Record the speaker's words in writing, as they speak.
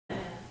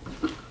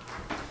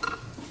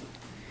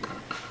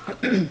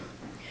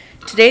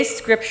Today's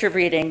scripture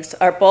readings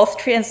are both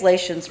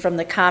translations from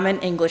the Common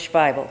English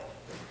Bible.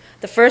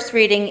 The first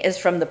reading is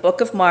from the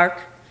book of Mark,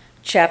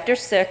 chapter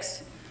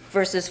 6,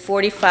 verses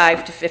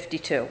 45 to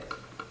 52.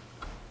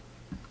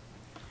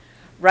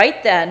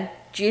 Right then,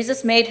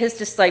 Jesus made his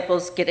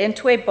disciples get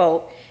into a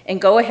boat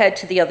and go ahead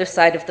to the other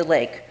side of the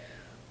lake,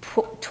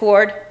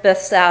 toward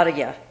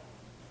Bethsaida,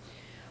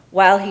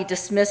 while he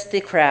dismissed the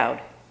crowd.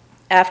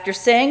 After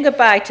saying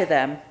goodbye to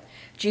them,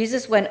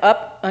 Jesus went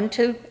up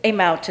unto a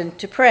mountain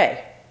to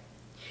pray.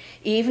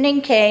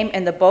 Evening came,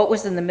 and the boat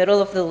was in the middle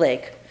of the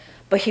lake,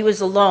 but he was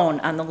alone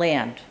on the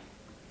land.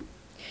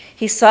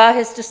 He saw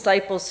his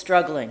disciples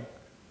struggling.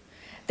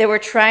 They were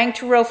trying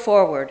to row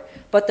forward,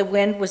 but the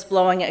wind was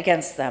blowing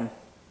against them.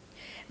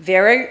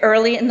 Very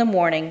early in the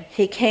morning,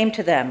 he came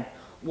to them,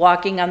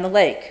 walking on the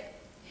lake.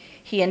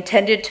 He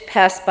intended to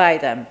pass by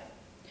them.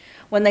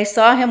 When they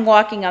saw him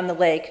walking on the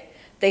lake,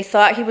 they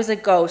thought he was a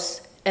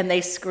ghost, and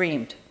they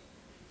screamed.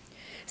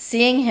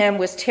 Seeing him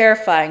was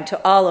terrifying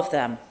to all of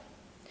them.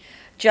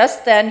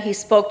 Just then he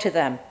spoke to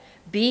them,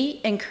 "Be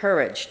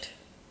encouraged.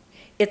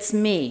 It's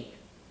me.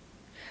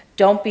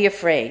 Don't be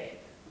afraid."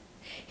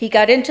 He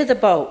got into the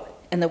boat,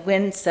 and the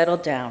wind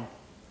settled down.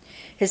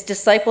 His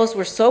disciples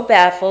were so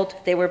baffled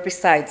they were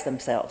beside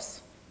themselves.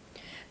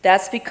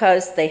 That's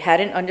because they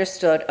hadn't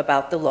understood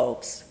about the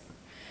loaves.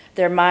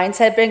 Their minds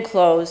had been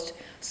closed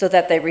so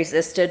that they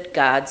resisted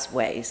God's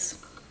ways.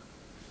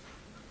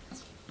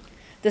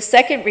 The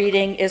second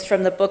reading is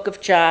from the book of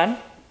John,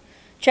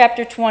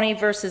 chapter 20,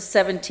 verses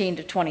 17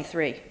 to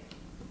 23.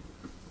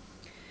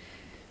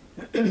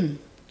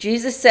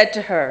 Jesus said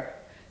to her,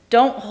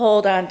 "Don't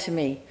hold on to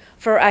me,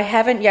 for I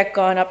haven't yet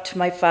gone up to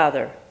my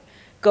Father.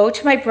 Go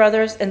to my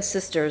brothers and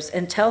sisters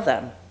and tell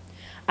them,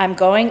 I'm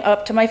going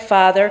up to my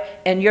Father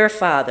and your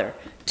Father,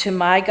 to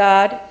my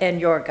God and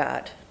your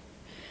God."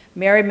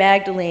 Mary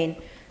Magdalene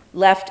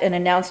left and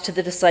announced to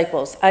the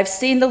disciples, "I've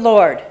seen the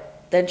Lord."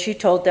 Then she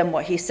told them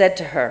what he said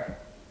to her.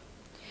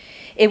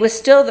 It was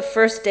still the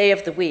first day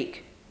of the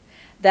week.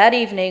 That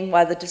evening,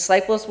 while the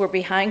disciples were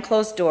behind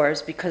closed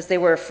doors because they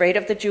were afraid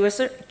of the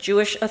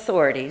Jewish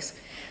authorities,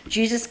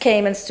 Jesus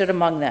came and stood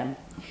among them.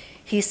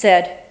 He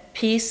said,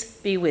 "Peace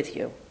be with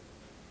you."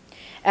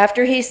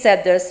 After he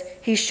said this,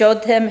 he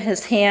showed them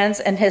his hands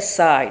and his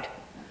side.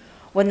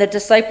 When the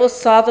disciples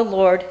saw the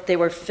Lord, they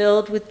were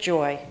filled with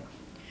joy.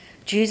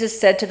 Jesus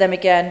said to them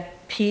again,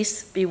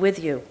 "Peace be with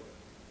you.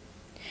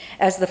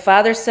 As the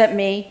Father sent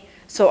me,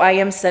 so I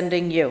am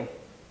sending you."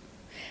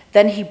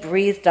 Then he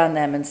breathed on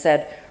them and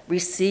said,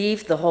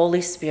 "Receive the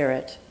Holy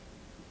Spirit.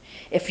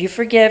 If you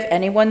forgive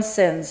anyone's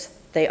sins,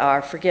 they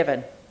are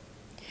forgiven.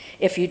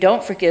 If you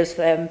don't forgive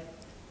them,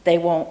 they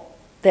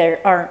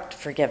aren't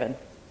forgiven."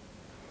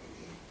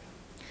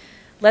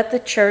 Let the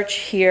church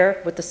hear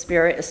what the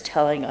Spirit is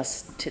telling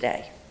us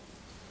today.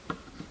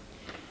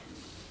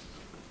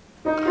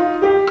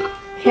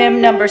 Hymn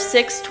number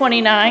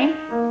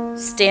 629,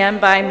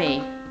 "Stand By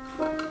Me."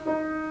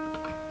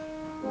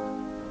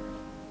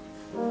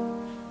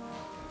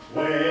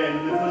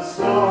 When the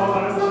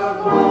storms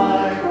of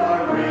life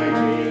are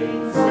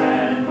raging,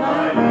 stand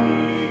by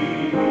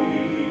me.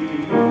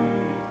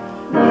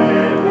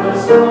 When the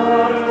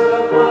storms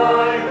of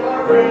life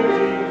are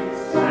raging,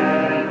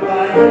 stand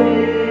by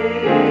me.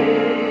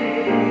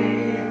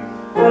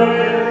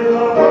 When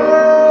the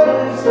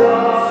world is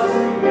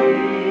tossing me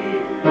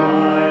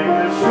like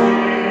a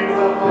ship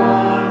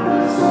upon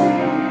the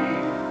sea,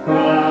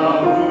 thou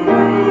who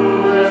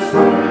rulest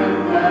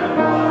wind and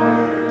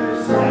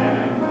water,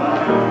 stand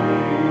by me.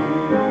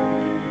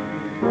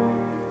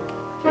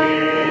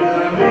 In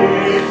the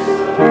midst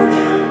of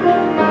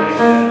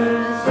tribulation,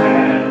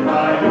 stand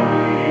by me.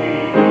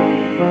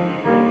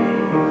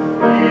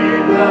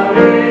 In the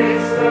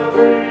midst of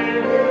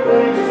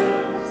tribulation,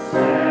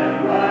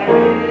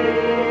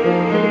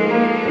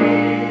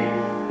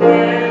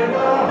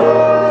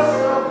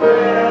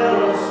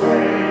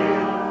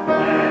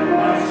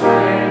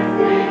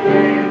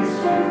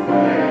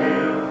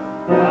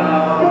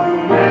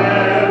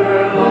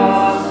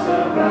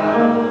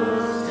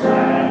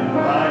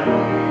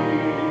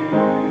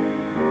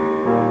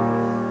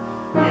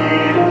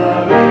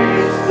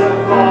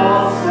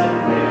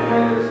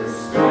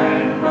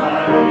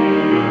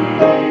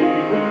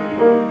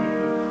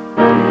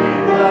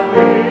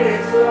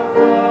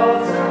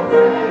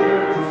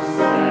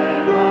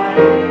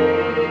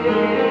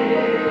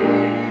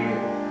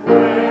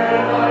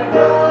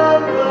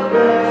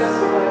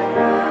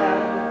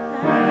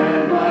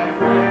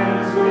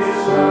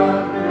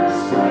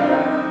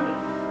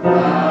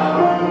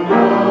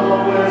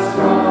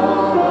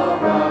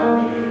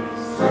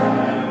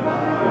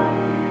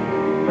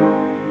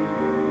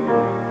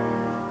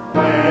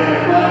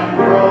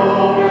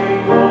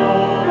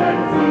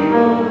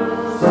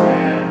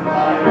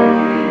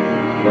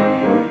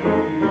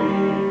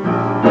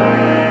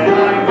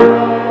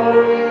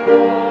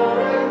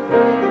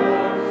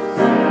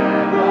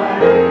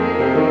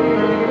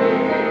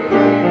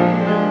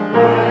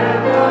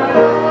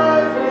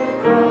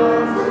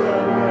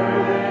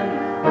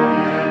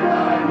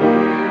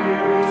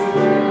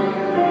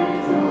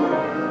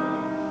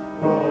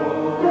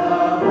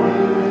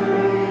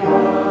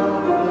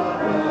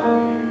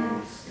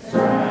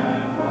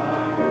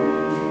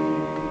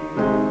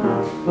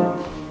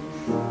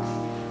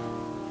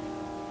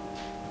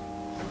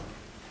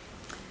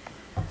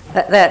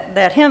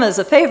 That hymn is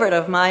a favorite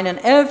of mine, and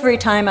every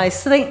time I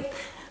sing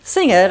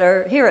it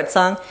or hear it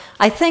sung,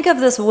 I think of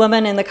this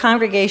woman in the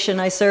congregation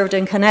I served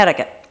in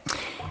Connecticut.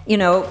 You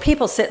know,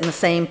 people sit in the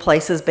same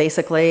places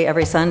basically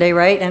every Sunday,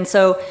 right? And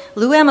so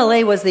Lou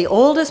Emily was the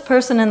oldest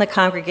person in the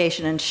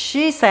congregation, and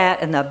she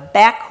sat in the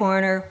back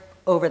corner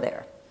over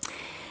there.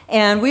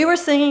 And we were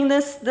singing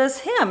this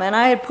hymn, and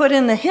I had put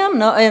in the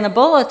hymn in the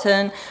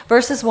bulletin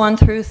verses 1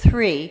 through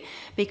 3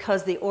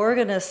 because the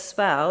organist's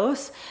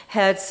spouse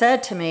had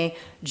said to me,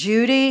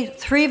 Judy,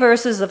 3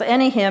 verses of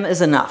any hymn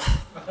is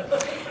enough.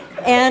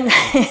 And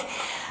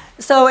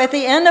so at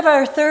the end of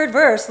our 3rd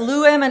verse,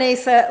 Lou Emily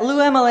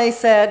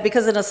said,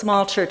 because in a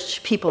small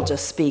church people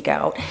just speak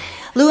out,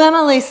 Lou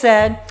Emily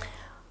said,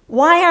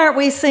 why aren't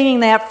we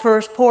singing that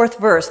 4th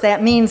verse?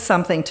 That means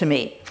something to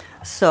me.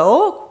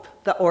 So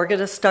the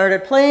organist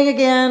started playing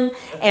again,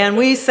 and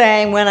we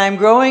sang, when I'm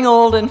growing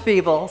old and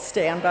feeble,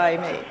 stand by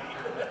me.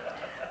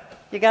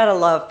 You gotta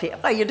love people.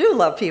 Oh, you do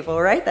love people,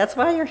 right? That's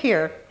why you're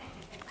here.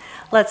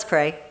 Let's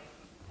pray.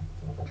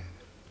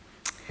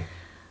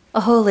 Oh,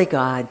 holy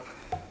God,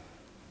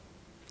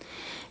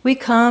 we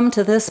come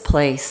to this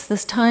place,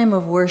 this time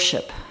of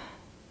worship,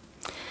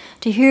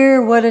 to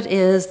hear what it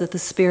is that the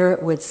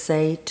Spirit would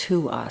say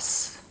to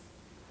us,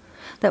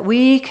 that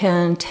we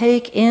can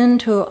take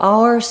into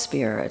our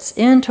spirits,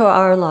 into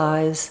our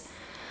lives,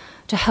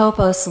 to help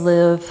us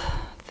live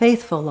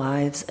faithful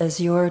lives as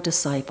your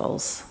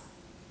disciples.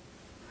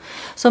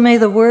 So may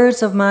the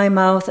words of my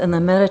mouth and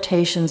the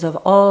meditations of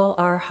all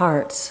our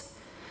hearts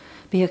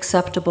be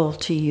acceptable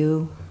to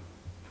you.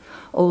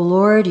 O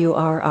Lord, you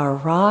are our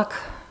rock,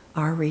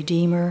 our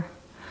Redeemer,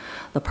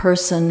 the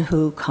person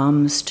who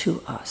comes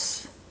to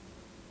us.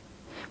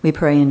 We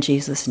pray in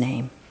Jesus'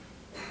 name.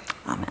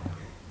 Amen.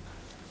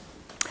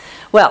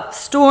 Well,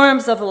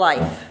 storms of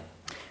life.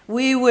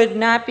 We would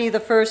not be the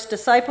first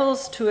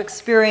disciples to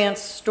experience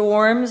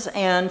storms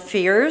and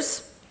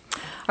fears.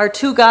 Our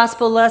 2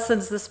 gospel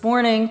lessons this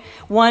morning,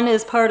 one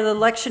is part of the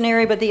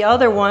lectionary, but the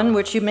other one,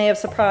 which you may have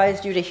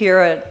surprised you to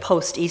hear a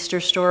post-Easter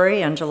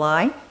story in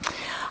July,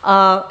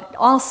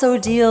 also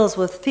deals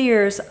with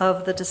fears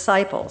of the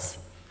disciples.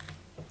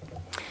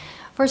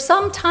 For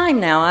some time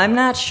now, I'm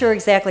not sure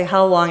exactly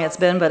how long it's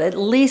been, but at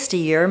least a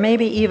year,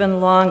 maybe even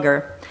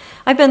longer,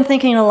 I've been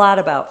thinking a lot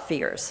about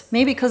fears,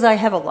 maybe because I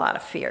have a lot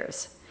of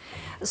fears.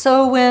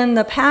 So when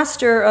the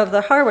pastor of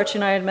the Harwich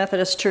United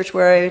Methodist Church,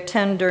 where I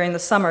attend during the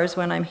summers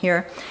when I'm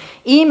here,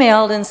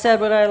 emailed and said,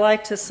 would I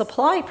like to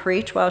supply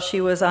preach while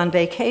she was on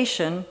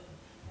vacation,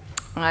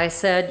 I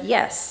said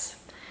yes.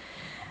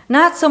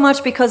 Not so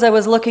much because I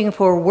was looking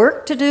for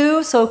work to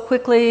do so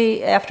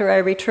quickly after I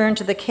returned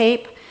to the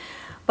Cape,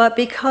 but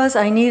because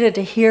I needed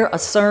to hear a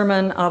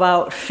sermon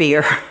about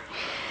fear.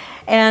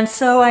 And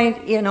so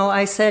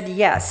I said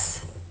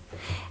yes.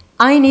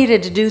 I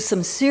needed to do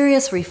some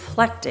serious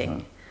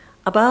reflecting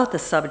about the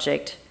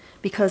subject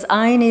because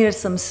I needed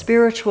some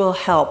spiritual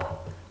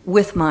help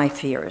with my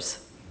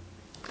fears.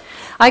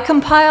 I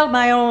compiled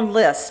my own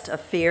list of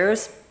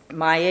fears: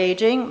 my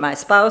aging, my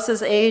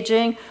spouse's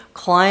aging,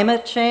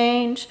 climate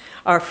change,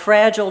 our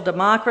fragile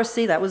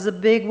democracy, that was a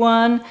big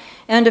one,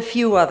 and a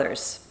few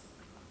others.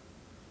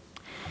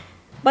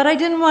 But I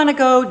didn't want to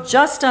go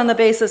just on the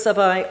basis of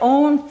my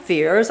own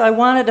fears. I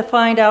wanted to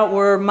find out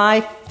were my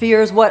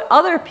fears what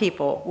other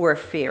people were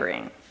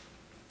fearing.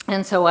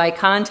 And so I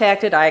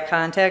contacted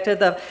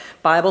the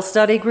Bible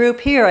study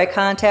group here. I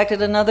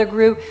contacted another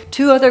group,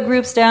 2 other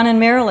groups down in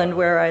Maryland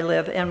where I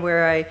live and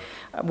where I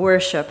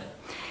worship,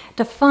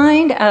 to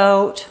find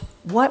out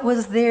what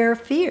was their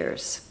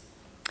fears.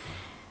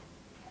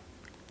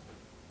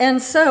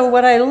 And so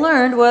what I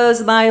learned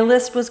was my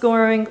list was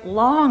growing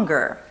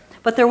longer.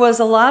 But there was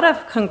a lot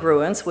of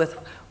congruence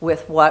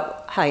with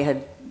what I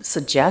had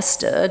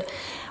suggested.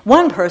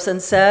 One person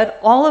said,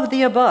 all of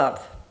the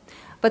above.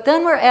 But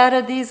then were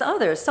added these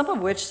others, some of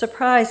which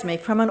surprised me,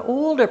 from an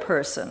older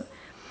person.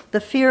 The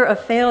fear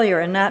of failure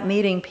and not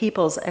meeting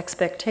people's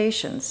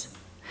expectations.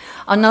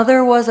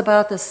 Another was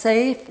about the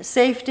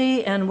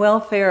safety and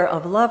welfare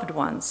of loved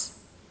ones.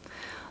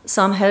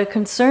 Some had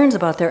concerns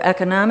about their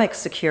economic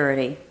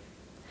security.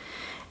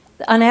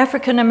 An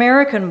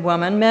African-American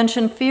woman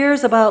mentioned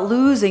fears about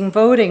losing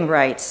voting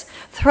rights,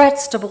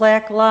 threats to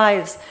black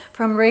lives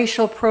from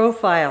racial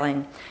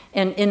profiling,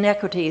 and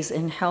inequities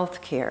in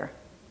health care.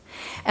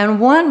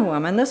 And one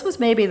woman, this was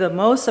maybe the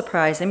most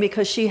surprising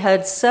because she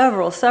had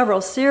several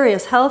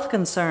serious health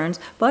concerns,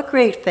 but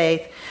great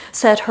faith,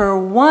 said her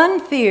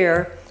one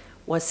fear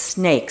was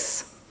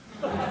snakes.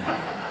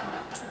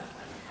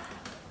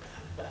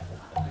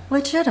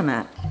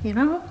 Legitimate, you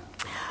know?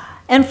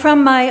 And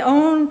from my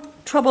own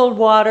troubled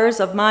waters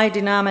of my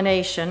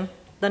denomination,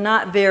 the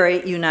not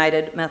very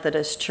United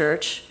Methodist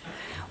Church,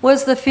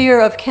 was the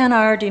fear of can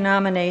our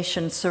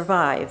denomination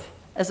survive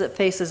as it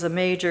faces a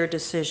major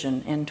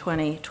decision in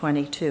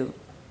 2022.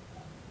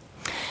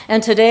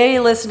 And today,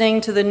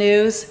 listening to the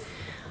news,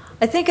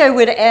 I think I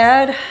would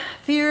add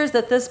fears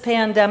that this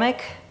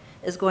pandemic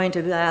is going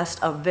to last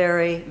a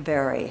very,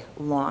 very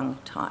long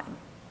time.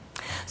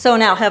 So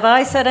now, have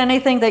I said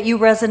anything that you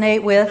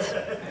resonate with?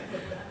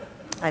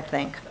 I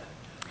think.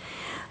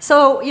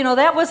 So,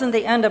 that wasn't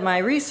the end of my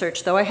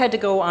research, though. I had to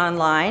go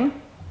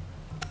online,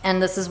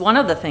 and this is one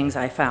of the things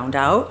I found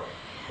out.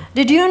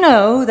 Did you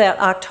know that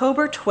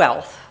October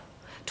 12th,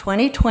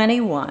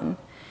 2021,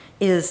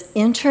 is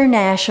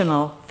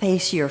International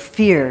Face Your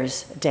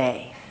Fears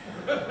Day?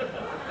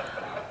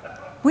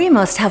 We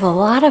must have a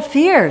lot of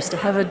fears to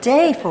have a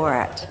day for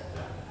it.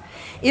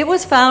 It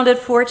was founded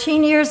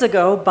 14 years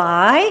ago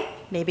by,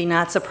 maybe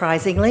not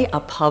surprisingly,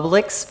 a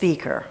public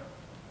speaker.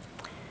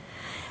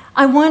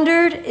 I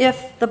wondered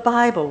if the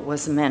Bible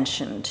was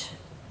mentioned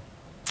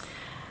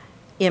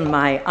in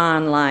my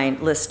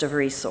online list of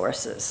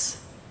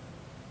resources.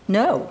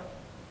 No.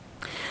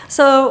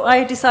 So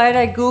I decided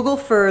I'd Google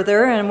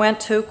further and went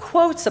to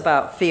quotes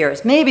about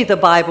fears. Maybe the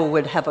Bible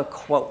would have a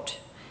quote.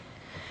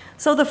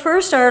 So the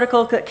first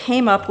article that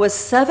came up was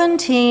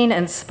 17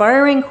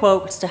 inspiring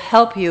quotes to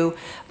help you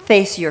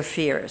face your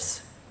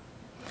fears.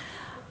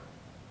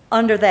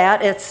 Under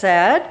that it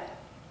said,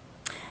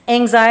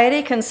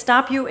 anxiety can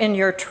stop you in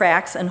your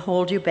tracks and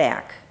hold you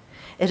back.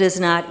 It is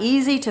not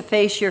easy to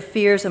face your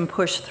fears and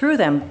push through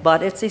them,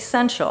 but it's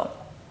essential.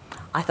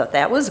 I thought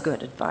that was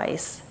good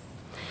advice.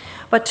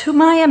 But to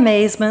my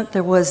amazement,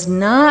 there was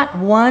not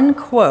one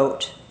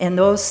quote in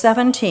those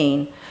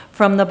 17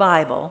 from the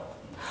Bible,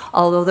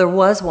 although there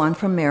was one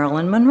from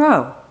Marilyn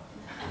Monroe.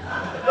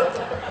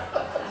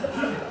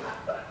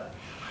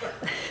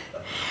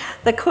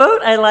 The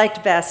quote I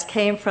liked best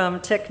came from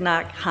Thich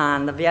Nhat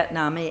Hanh, the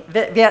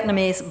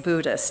Vietnamese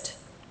Buddhist.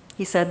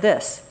 He said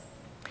this,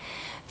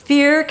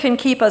 fear can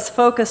keep us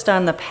focused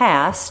on the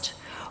past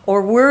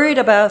or worried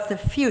about the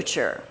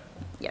future.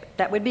 Yeah,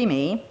 that would be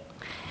me.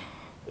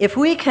 If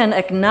we can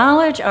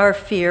acknowledge our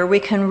fear,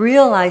 we can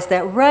realize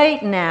that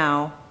right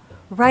now,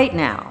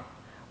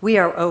 we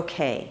are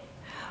okay.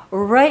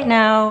 Right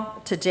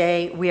now,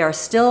 today, we are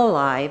still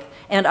alive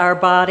and our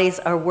bodies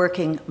are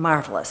working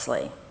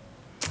marvelously.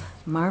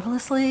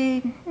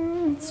 Marvelously?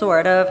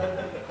 Sort of.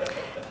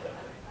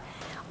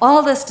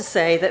 All this to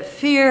say that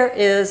fear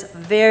is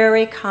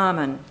very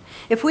common.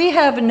 If we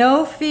have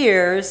no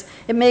fears,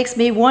 it makes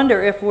me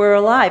wonder if we're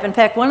alive. In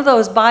fact, one of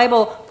those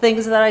Bible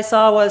things that I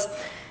saw was,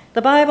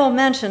 the Bible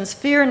mentions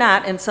fear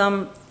not in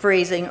some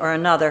phrasing or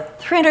another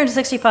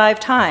 365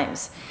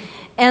 times.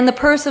 And the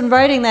person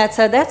writing that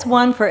said, that's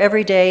one for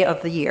every day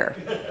of the year.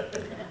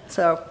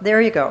 So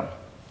there you go.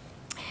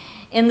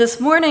 In this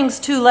morning's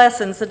 2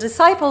 lessons, the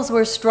disciples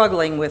were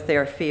struggling with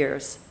their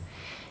fears.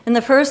 In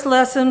the first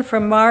lesson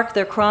from Mark,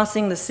 they're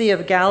crossing the Sea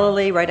of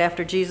Galilee right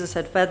after Jesus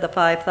had fed the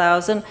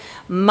 5,000,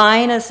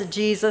 minus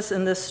Jesus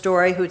in this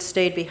story who'd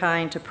stayed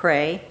behind to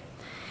pray.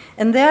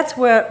 And that's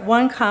what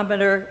one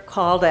commentator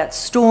called that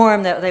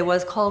storm, that they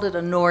called it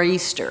a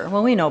nor'easter.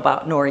 Well, we know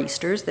about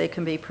nor'easters. They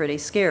can be pretty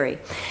scary.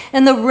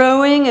 And the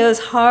rowing is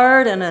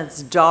hard and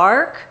it's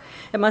dark.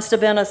 It must have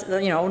been,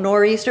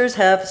 nor'easters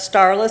have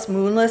starless,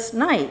 moonless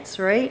nights,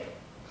 right?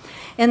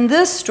 In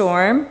this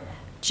storm,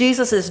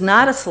 Jesus is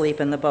not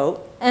asleep in the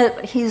boat, and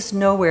he's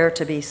nowhere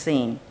to be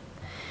seen.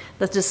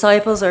 The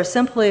disciples are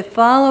simply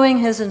following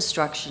his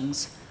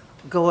instructions,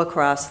 go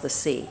across the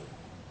sea.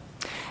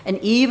 And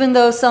even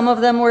though some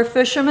of them were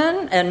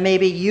fishermen and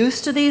maybe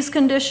used to these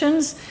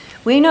conditions,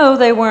 we know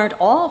they weren't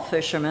all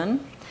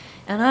fishermen,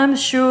 and I'm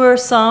sure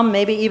some,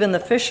 maybe even the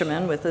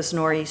fishermen with this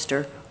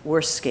nor'easter,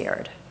 were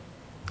scared.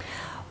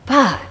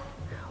 But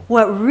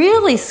what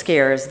really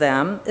scares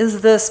them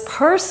is this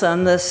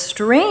person, this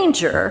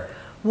stranger,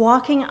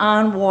 walking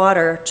on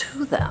water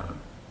to them.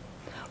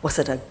 Was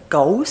it a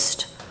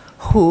ghost?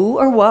 Who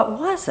or what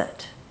was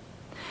it?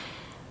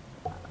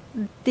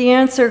 The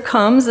answer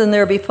comes in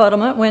their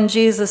befuddlement when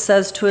Jesus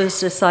says to his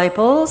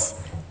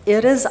disciples,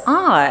 "It is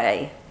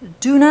I.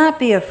 Do not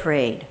be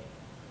afraid."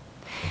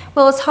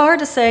 Well, it's hard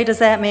to say, does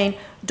that mean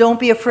don't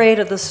be afraid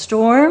of the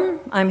storm,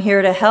 I'm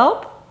here to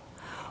help?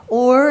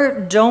 Or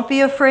don't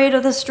be afraid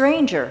of the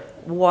stranger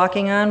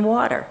walking on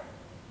water?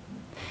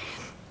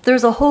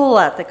 There's a whole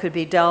lot that could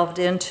be delved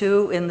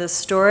into in this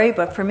story,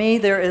 but for me,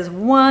 there is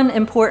one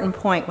important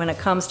point when it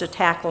comes to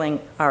tackling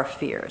our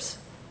fears.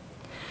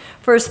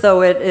 First,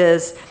 though,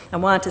 I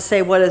want to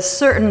say what is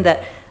certain,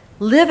 that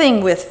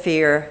living with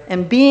fear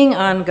and being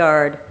on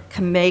guard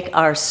can make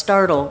our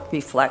startle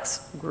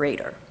reflex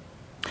greater.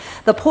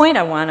 The point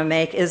I want to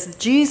make is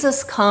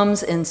Jesus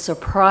comes in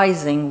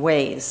surprising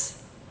ways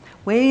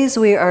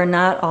we are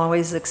not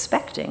always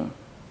expecting,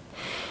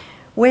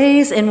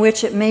 ways in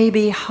which it may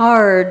be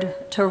hard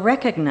to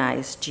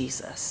recognize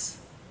Jesus,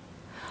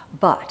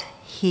 but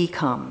he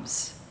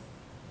comes.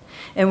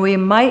 And we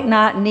might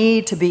not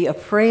need to be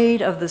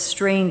afraid of the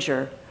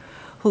stranger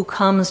who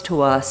comes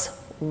to us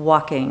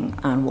walking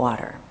on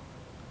water.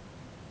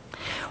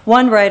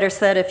 One writer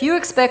said, if you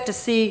expect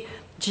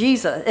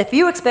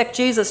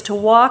Jesus to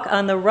walk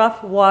on the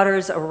rough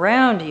waters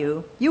around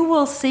you, you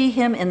will see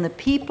him in the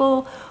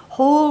people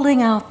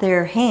holding out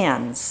their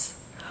hands,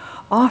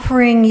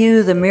 offering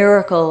you the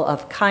miracle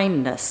of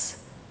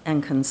kindness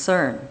and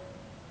concern.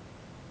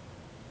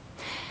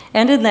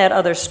 And in that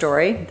other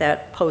story,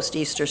 that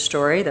post-Easter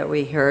story that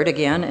we heard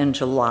again in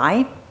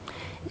July,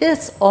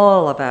 it's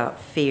all about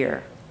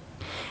fear.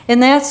 In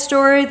that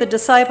story, the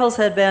disciples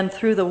had been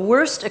through the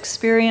worst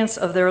experience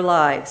of their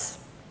lives.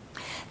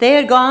 They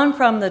had gone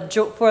from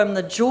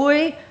the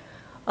joy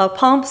of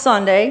Palm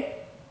Sunday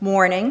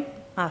morning,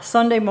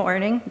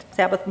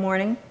 Sabbath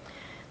morning,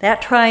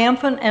 that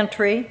triumphant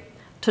entry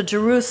to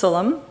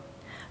Jerusalem,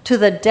 to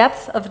the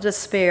depth of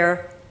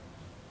despair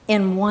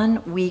in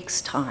 1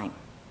 week's time.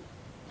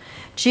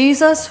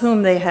 Jesus,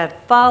 whom they had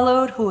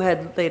followed,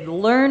 they'd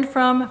learned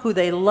from, who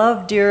they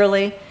loved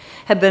dearly,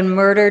 had been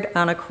murdered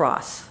on a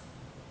cross.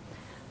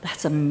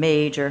 That's a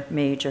major,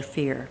 major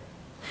fear.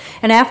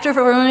 And after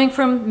learning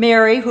from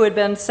Mary, who had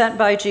been sent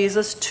by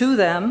Jesus to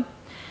them,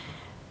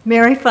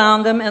 Mary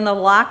found them in the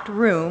locked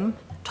room,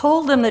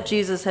 told them that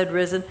Jesus had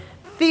risen.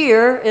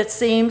 Fear, it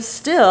seems,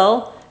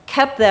 still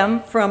kept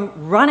them from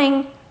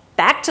running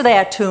back to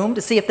that tomb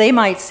to see if they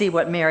might see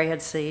what Mary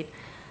had seen.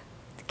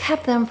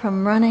 Kept them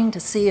from running to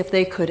see if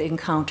they could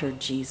encounter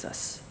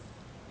Jesus.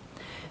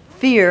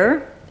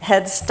 Fear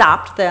had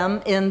stopped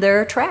them in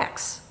their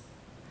tracks,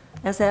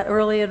 as that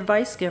early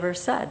advice giver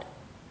said.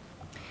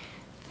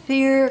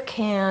 Fear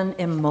can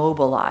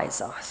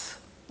immobilize us.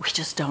 We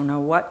just don't know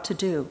what to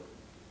do.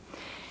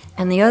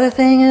 And the other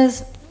thing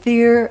is,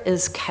 fear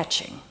is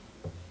catching.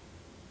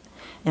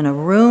 In a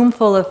room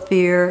full of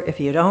fear, if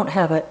you don't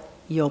have it,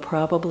 you'll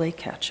probably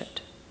catch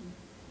it.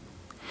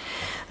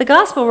 The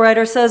gospel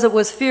writer says it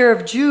was fear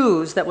of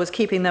Jews that was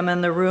keeping them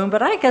in the room,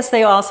 but I guess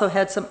they also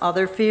had some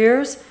other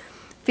fears.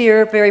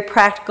 Fear, very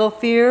practical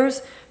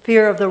fears,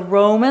 fear of the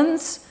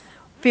Romans,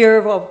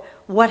 fear of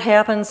what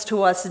happens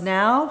to us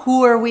now.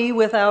 Who are we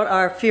without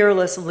our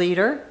fearless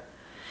leader?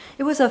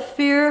 It was a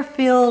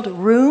fear-filled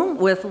room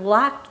with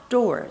locked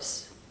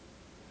doors.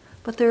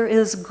 But there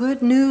is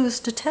good news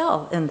to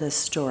tell in this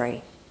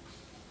story.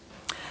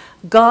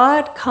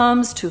 God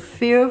comes to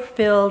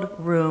fear-filled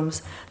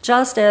rooms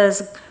just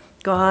as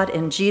God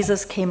and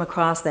Jesus came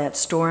across that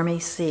stormy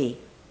sea.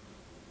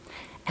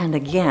 And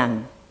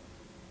again,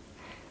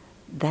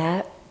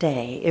 that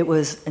day, it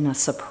was in a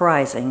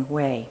surprising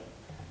way.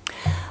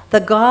 The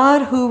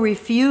God who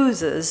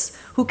refuses,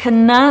 who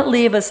cannot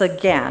leave us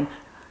again,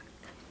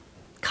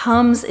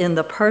 comes in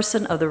the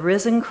person of the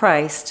risen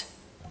Christ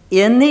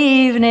in the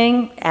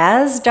evening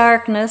as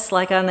darkness,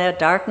 like on that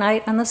dark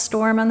night on the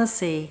storm on the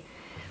sea.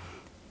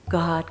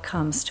 God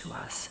comes to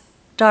us.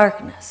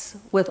 Darkness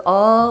with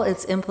all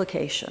its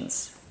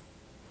implications.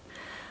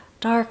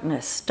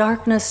 Darkness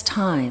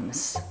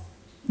times.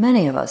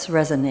 Many of us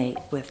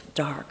resonate with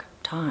dark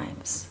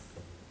times.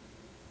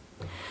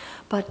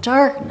 But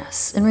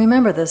darkness, and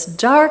remember this,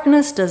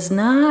 darkness does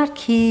not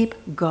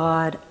keep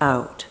God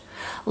out.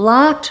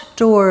 Locked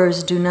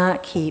doors do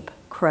not keep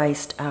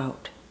Christ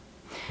out.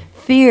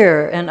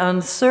 Fear and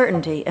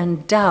uncertainty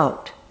and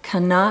doubt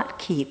cannot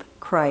keep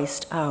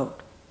Christ out.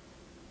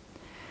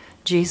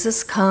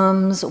 Jesus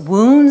comes,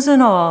 wounds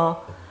and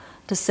all,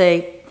 to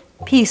say,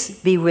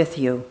 peace be with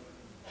you.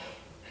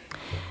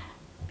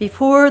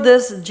 Before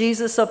this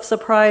Jesus of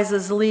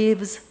surprises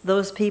leaves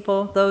those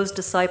people, those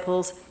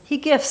disciples, he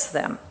gifts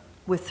them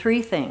with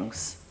 3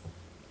 things.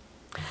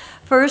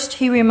 First,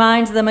 he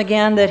reminds them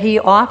again that he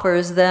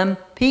offers them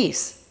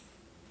peace.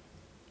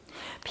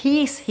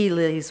 Peace he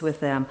leaves with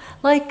them,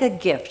 like a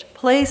gift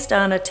placed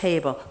on a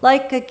table,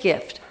 like a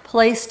gift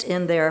placed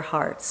in their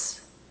hearts.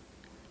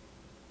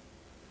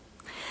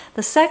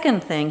 The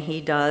second thing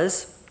he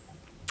does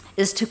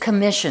is to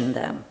commission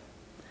them.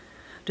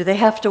 Do they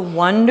have to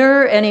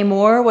wonder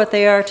anymore what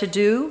they are to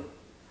do?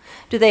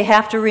 Do they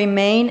have to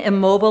remain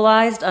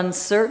immobilized,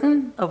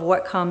 uncertain of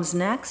what comes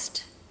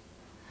next?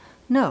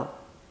 No.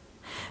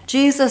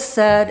 Jesus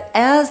said,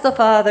 as the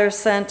Father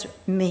sent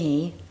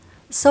me,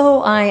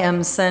 so I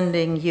am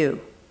sending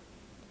you.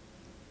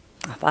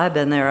 If I'd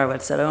been there, I would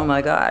have said, oh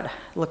my God,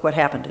 look what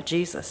happened to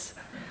Jesus.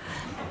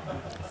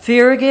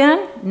 Fear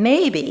again?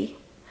 Maybe.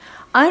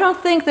 I don't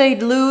think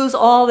they'd lose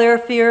all their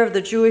fear of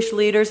the Jewish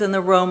leaders and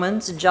the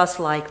Romans just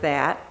like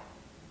that.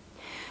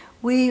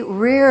 We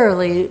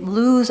rarely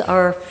lose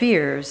our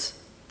fears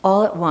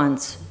all at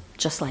once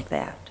just like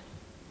that.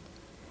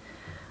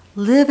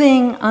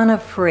 Living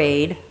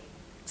unafraid,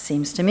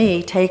 seems to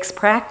me, takes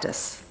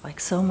practice,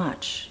 like so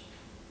much.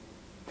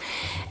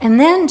 And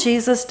then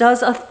Jesus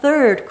does a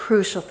third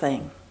crucial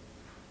thing.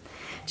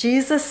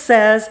 Jesus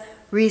says,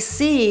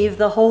 receive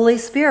the Holy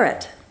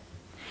Spirit.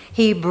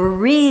 He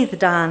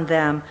breathed on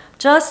them,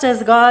 just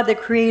as God the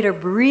Creator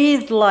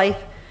breathed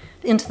life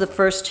into the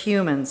first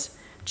humans.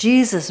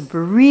 Jesus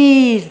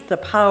breathed the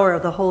power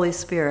of the Holy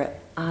Spirit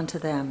onto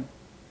them.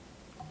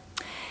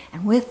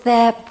 And with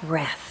that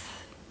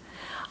breath,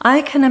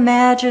 I can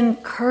imagine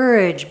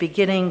courage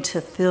beginning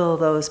to fill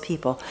those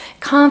people.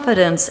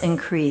 Confidence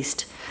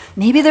increased.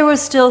 Maybe there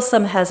was still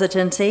some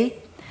hesitancy,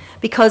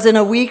 because in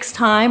a week's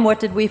time,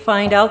 what did we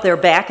find out? They're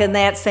back in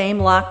that same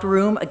locked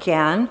room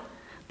again.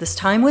 This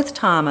time with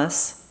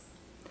Thomas,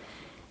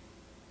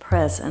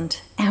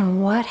 present.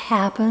 And what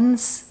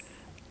happens?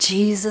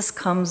 Jesus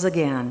comes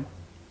again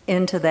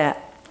into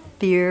that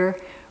fear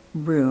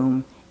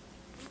room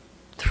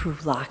through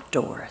locked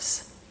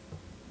doors.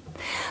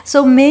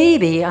 So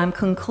maybe, I'm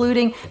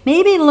concluding,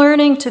 maybe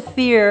learning to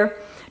fear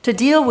To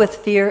deal with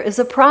fear is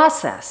a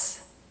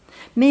process.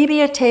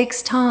 Maybe it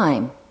takes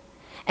time,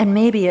 and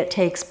maybe it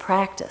takes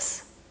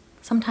practice,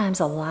 sometimes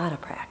a lot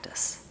of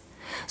practice.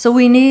 So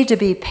we need to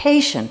be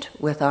patient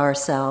with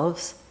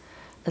ourselves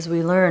as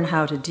we learn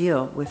how to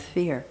deal with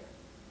fear.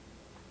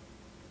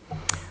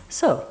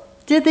 So,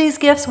 did these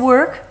gifts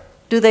work?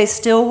 Do they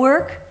still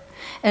work?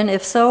 And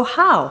if so,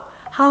 how?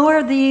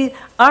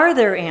 Are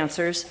there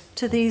answers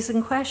to these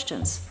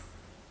questions?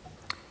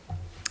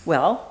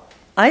 Well,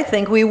 I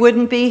think we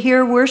wouldn't be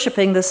here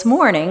worshiping this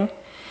morning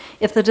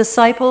if the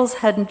disciples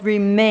hadn't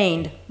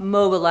remained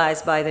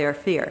mobilized by their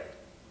fear.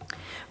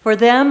 For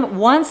them,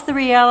 once the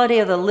reality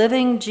of the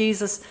living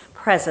Jesus'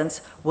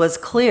 presence was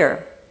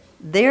clear,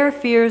 their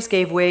fears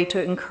gave way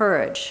to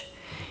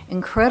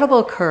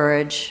incredible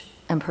courage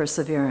and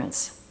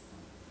perseverance.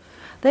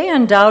 They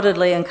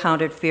undoubtedly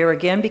encountered fear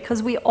again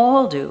because we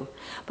all do,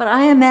 but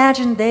I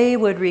imagine they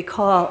would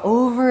recall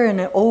over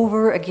and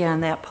over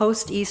again that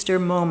post-Easter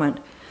moment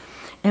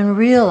and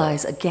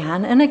realize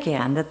again and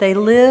again that they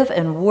live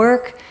and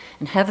work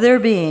and have their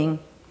being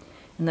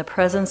in the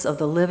presence of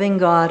the living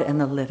God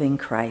and the living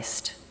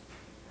Christ.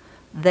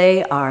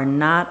 They are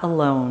not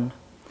alone,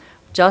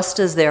 just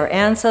as their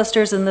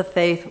ancestors in the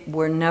faith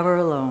were never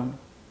alone.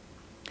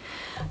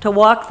 To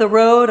walk the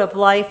road of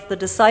life, the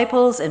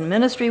disciples in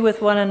ministry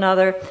with one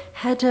another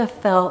had to have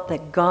felt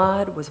that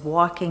God was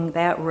walking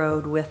that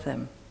road with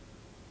them.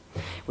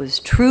 It was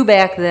true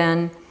back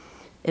then,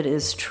 it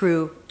is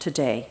true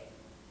today.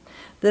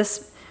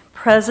 This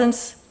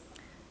presence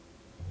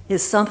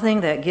is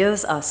something that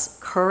gives us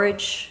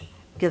courage,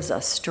 gives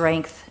us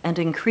strength, and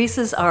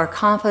increases our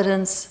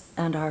confidence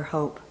and our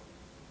hope.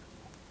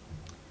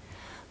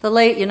 The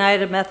late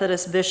United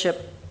Methodist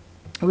Bishop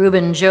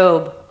Reuben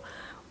Job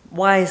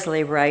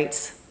wisely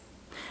writes,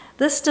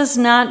 "This does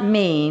not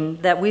mean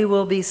that we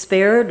will be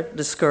spared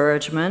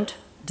discouragement,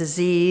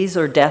 disease,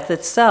 or death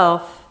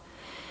itself.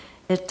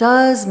 It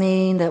does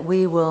mean that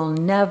we will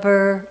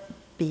never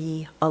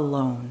be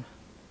alone.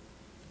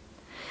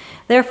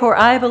 Therefore,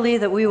 I believe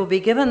that we will be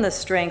given the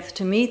strength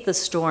to meet the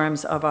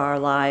storms of our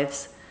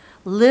lives,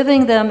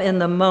 living them in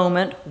the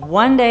moment,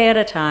 one day at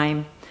a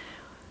time.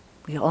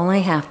 We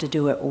only have to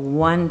do it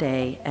one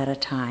day at a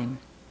time."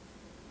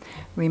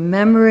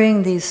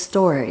 Remembering these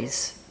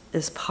stories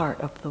is part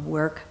of the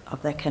work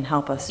that can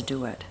help us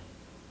do it.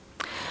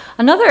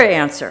 Another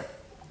answer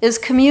is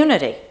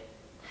community.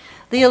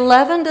 The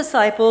 11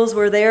 disciples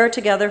were there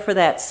together for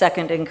that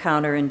second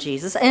encounter in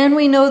Jesus, and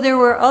we know there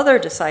were other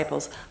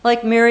disciples,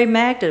 like Mary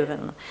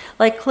Magdalene,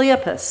 like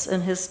Cleopas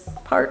and his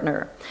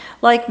partner,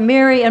 like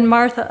Mary and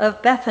Martha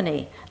of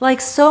Bethany, like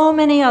so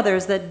many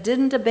others that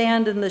didn't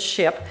abandon the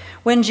ship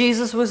when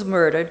Jesus was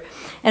murdered,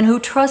 and who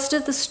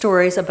trusted the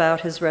stories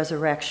about his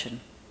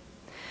resurrection.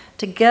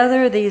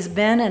 Together, these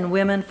men and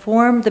women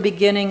formed the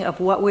beginning of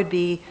what would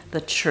be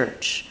the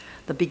church,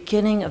 the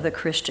beginning of the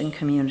Christian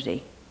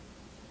community.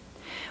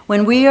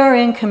 When we are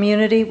in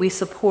community, we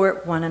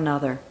support one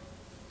another.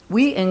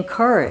 We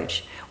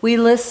encourage, we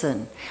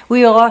listen,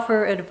 we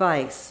offer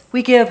advice,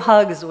 we give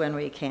hugs when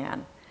we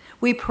can.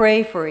 We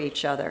pray for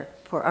each other,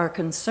 for our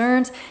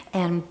concerns,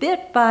 and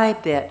bit by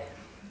bit,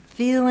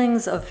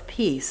 feelings of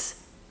peace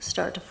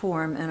start to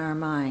form in our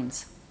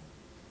minds.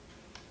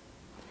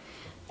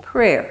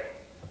 Prayer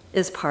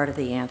is part of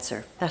the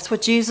answer. That's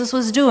what Jesus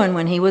was doing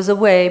when he was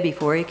away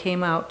before he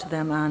came out to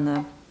them on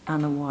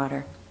the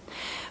water.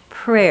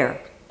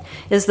 Prayer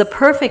is the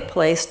perfect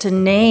place to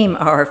name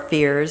our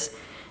fears,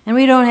 and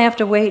we don't have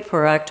to wait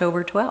for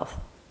October 12th.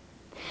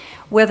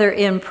 Whether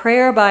in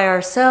prayer by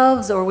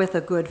ourselves or with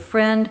a good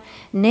friend,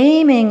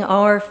 naming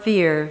our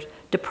fear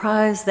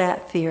deprives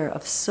that fear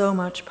of so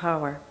much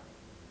power.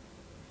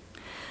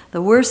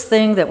 The worst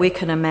thing that we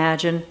can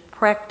imagine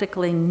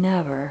practically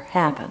never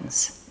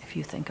happens, if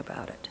you think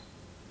about it.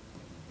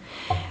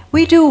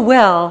 We do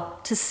well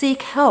to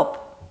seek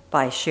help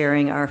by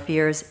sharing our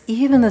fears,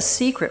 even the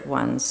secret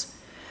ones,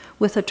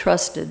 with a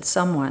trusted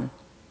someone.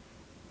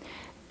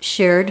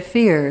 Shared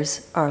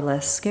fears are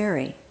less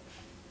scary.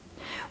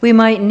 We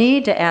might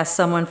need to ask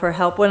someone for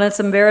help when it's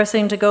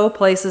embarrassing to go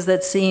places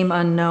that seem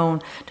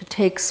unknown, to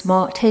take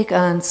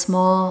on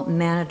small,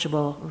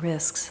 manageable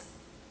risks.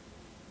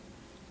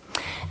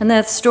 And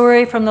that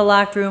story from the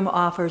locked room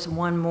offers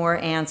one more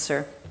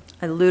answer.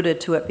 I alluded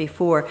to it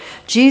before.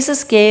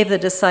 Jesus gave the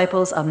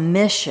disciples a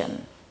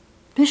mission.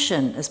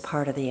 Mission is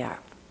part of the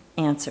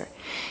answer.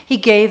 He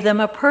gave them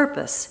a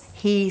purpose.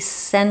 He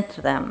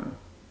sent them.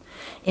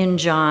 In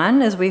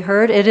John, as we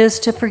heard, it is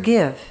to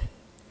forgive.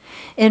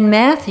 In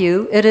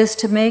Matthew, it is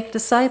to make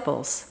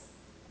disciples.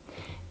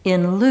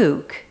 In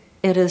Luke,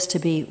 it is to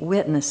be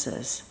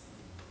witnesses.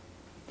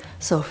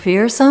 So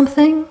fear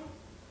something?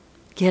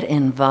 Get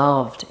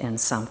involved in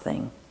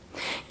something.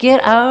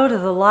 Get out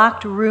of the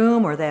locked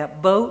room or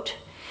that boat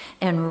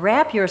and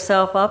wrap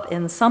yourself up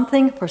in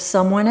something for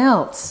someone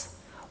else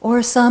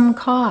or some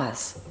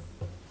cause.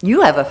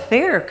 You have a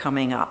fair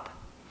coming up.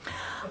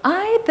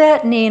 I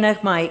bet Nina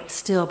might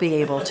still be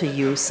able to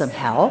use some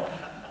help.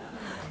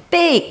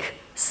 Bake,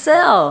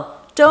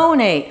 sell,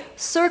 donate,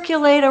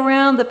 circulate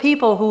around the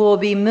people who will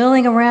be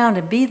milling around,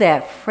 and be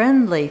that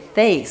friendly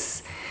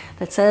face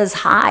that says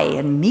hi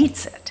and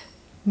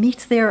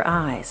meets their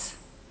eyes.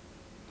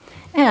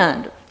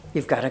 And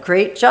you've got a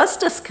great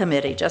justice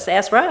committee. Just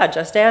ask Rod,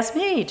 just ask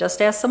me,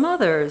 just ask some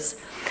others.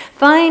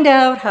 Find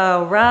out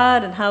how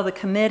Rod and how the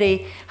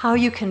committee, how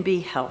you can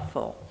be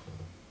helpful.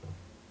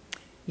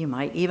 You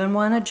might even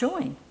want to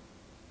join.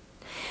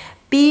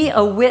 Be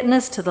a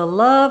witness to the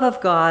love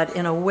of God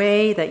in a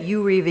way that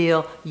you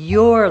reveal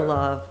your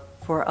love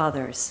for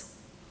others.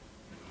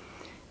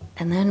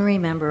 And then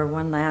remember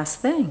one last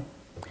thing.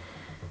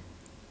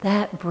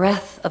 That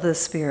breath of the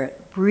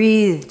Spirit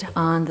breathed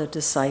on the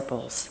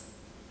disciples.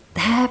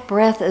 That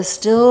breath is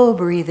still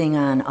breathing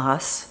on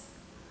us.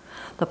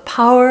 The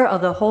power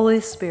of the Holy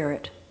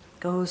Spirit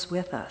goes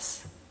with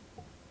us.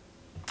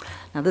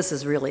 Now, this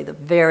is really the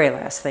very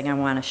last thing I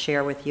want to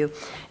share with you.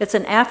 It's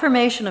an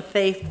affirmation of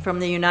faith from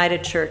the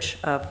United Church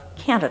of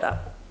Canada.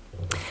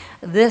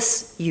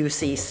 This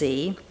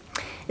UCC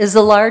is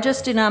the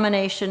largest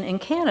denomination in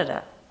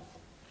Canada.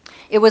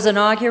 It was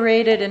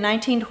inaugurated in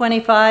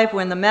 1925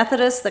 when the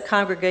Methodists, the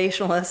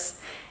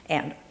Congregationalists,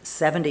 and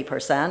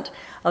 70%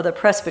 of the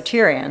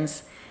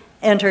Presbyterians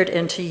entered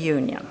into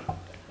union.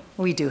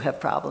 We do have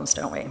problems,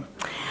 don't we?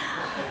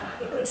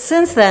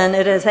 Since then,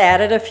 it has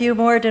added a few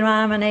more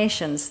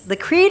denominations. The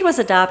Creed was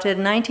adopted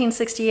in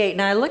 1968,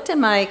 and I looked in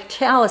my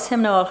chalice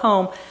hymnal at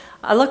home.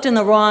 I looked in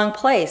the wrong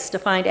place to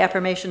find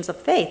affirmations of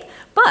faith,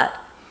 but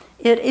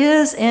it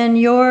is in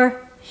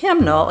your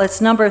hymnal.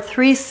 It's number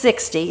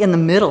 360 in the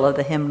middle of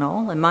the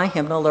hymnal. In my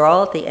hymnal, they're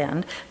all at the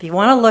end. If you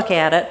want to look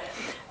at it,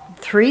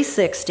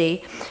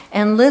 360,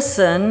 and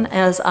listen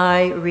as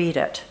I read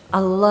it. I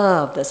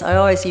love this. I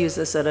always use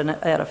this at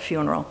a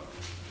funeral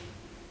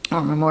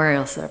or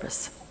memorial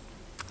service.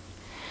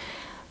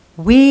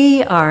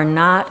 We are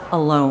not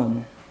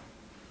alone.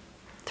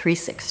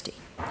 360.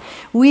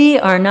 We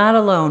are not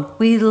alone.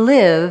 We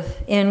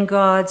live in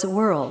God's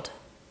world.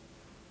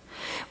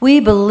 We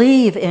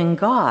believe in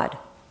God,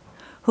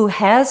 who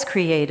has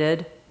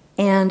created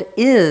and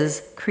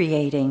is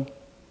creating,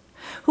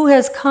 who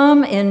has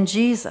come in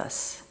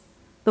Jesus,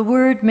 the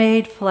Word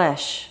made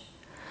flesh,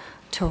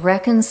 to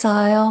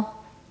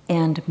reconcile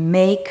and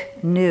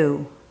make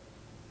new,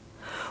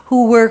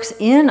 who works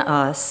in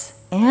us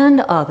and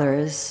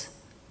others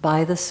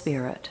by the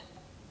Spirit.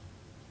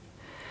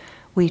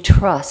 We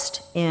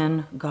trust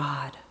in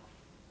God.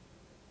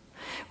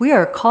 We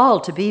are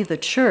called to be the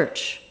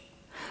church,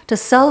 to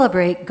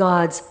celebrate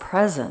God's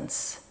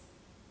presence,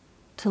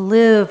 to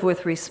live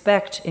with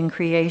respect in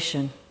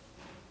creation,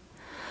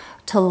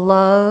 to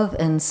love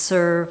and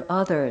serve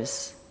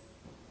others,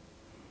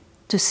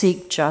 to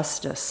seek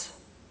justice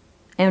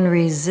and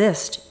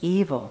resist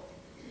evil,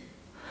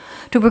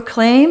 to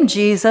proclaim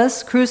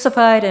Jesus,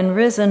 crucified and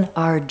risen,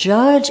 our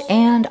judge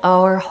and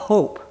our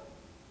hope.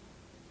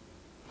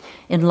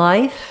 In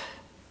life,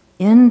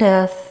 in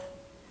death,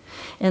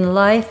 in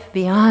life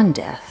beyond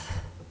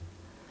death,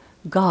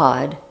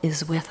 God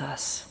is with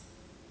us.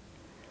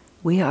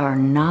 We are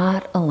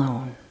not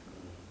alone.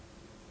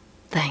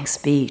 Thanks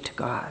be to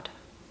God.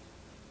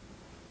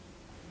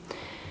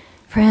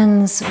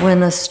 Friends, when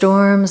the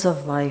storms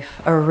of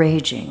life are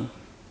raging,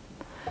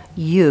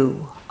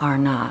 you are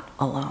not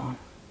alone.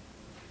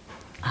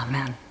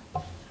 Amen.